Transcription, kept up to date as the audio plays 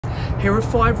Here are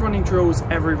 5 running drills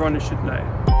every runner should know.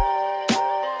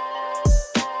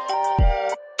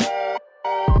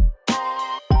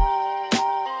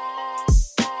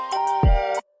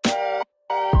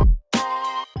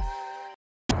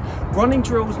 Running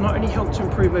drills not only help to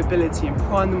improve mobility and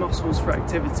prime the muscles for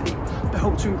activity, but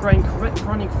help to ingrain correct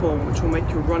running form, which will make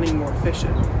your running more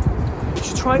efficient. You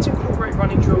should try to incorporate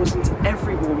running drills into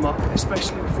every warm-up,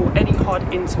 especially before any hard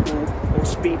interval or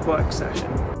speed work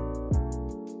session.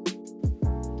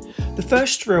 The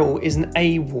first drill is an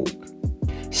A walk.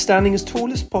 Standing as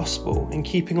tall as possible and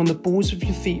keeping on the balls of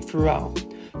your feet throughout.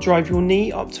 Drive your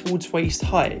knee up towards waist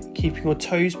height, keeping your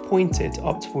toes pointed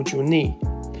up towards your knee.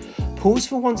 Pause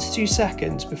for 1 to 2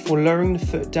 seconds before lowering the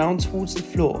foot down towards the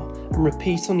floor and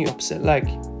repeat on the opposite leg.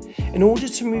 In order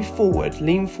to move forward,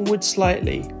 lean forward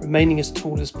slightly, remaining as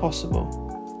tall as possible.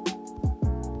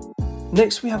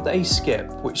 Next we have the A skip,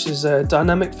 which is a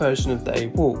dynamic version of the A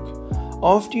walk.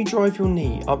 After you drive your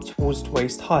knee up towards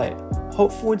waist height,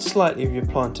 hop forward slightly with your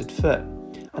planted foot,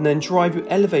 and then drive your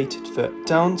elevated foot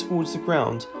down towards the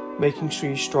ground, making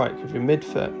sure you strike with your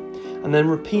midfoot, and then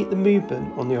repeat the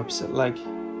movement on the opposite leg.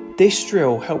 This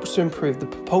drill helps to improve the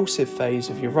propulsive phase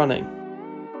of your running.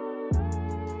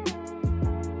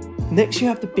 Next you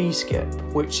have the B skip,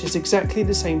 which is exactly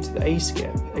the same to the A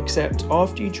skip, except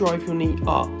after you drive your knee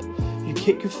up, you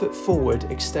kick your foot forward,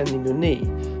 extending your knee,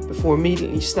 before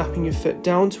immediately snapping your foot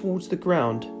down towards the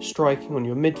ground, striking on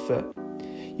your midfoot.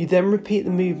 You then repeat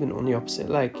the movement on the opposite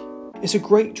leg. It's a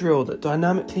great drill that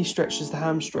dynamically stretches the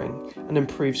hamstring and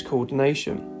improves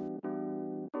coordination.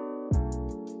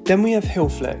 Then we have heel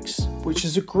flex, which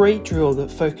is a great drill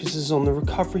that focuses on the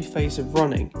recovery phase of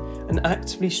running and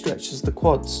actively stretches the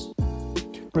quads.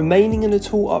 Remaining in a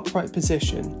tall upright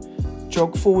position,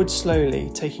 jog forward slowly,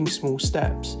 taking small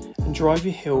steps, and drive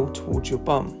your heel towards your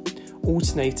bum,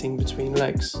 alternating between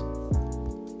legs.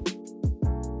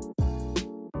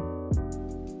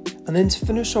 And then to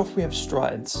finish off we have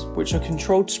strides, which are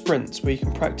controlled sprints where you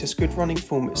can practice good running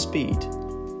form at speed.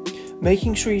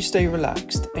 Making sure you stay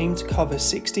relaxed, aim to cover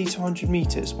 60 to 100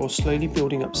 metres while slowly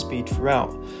building up speed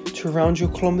throughout to around your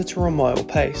kilometre or mile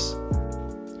pace.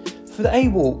 For the A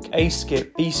walk, A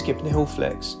skip, B skip and hill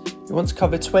flex, you want to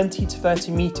cover 20 to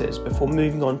 30 metres before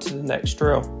moving on to the next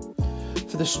drill.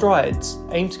 For the strides,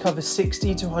 aim to cover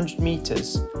 60 to 100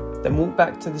 metres, then walk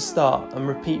back to the start and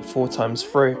repeat 4 times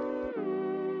through.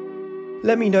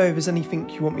 Let me know if there's anything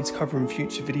you want me to cover in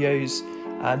future videos,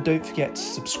 and don't forget to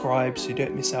subscribe so you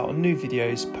don't miss out on new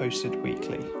videos posted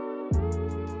weekly.